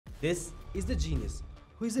This is the genius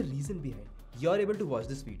who is the reason behind you're able to watch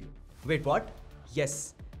this video. Wait, what?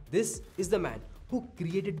 Yes, this is the man who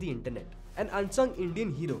created the internet, an unsung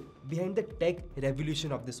Indian hero behind the tech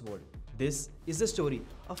revolution of this world. This is the story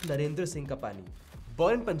of Narinder Singh Kapany.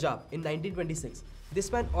 Born in Punjab in 1926,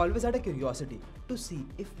 this man always had a curiosity to see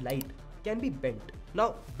if light can be bent.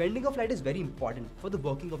 Now, bending of light is very important for the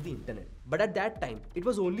working of the internet. But at that time, it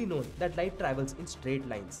was only known that light travels in straight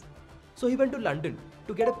lines. So he went to London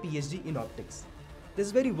to get a PhD in optics. This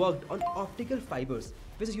is where he worked on optical fibers,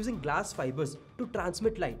 which is using glass fibers to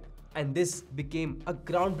transmit light. And this became a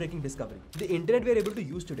groundbreaking discovery. The internet we are able to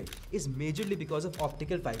use today is majorly because of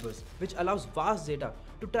optical fibers, which allows vast data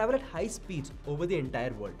to travel at high speeds over the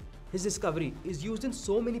entire world. His discovery is used in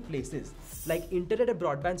so many places like internet and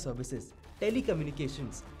broadband services,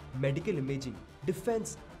 telecommunications, medical imaging,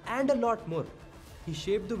 defense, and a lot more. He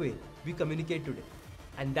shaped the way we communicate today.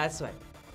 And that's why